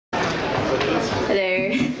Hello.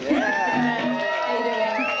 How you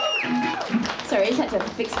doing? Sorry, I just had to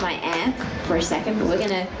fix my amp for a second, but we're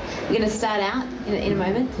gonna start out in a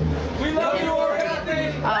moment. We love you,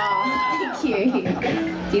 Orianthi! Oh,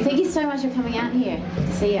 thank you. Thank you so much for coming out here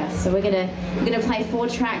to see us. So we're gonna play 4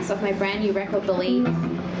 tracks off my brand new record, Believe,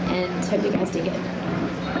 and hope you guys dig it.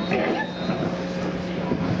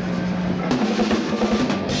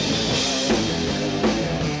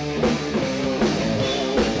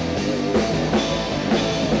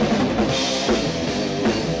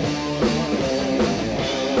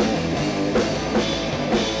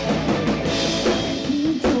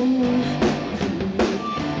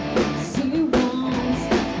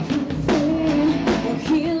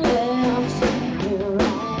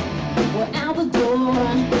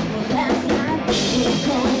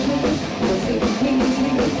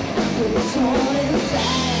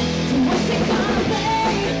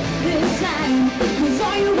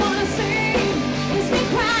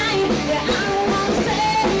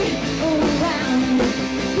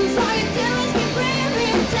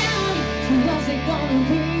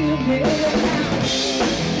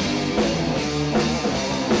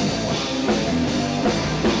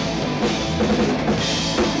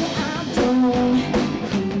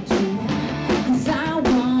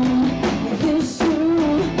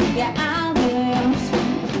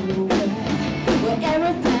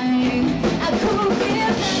 Everything I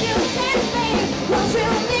could give you.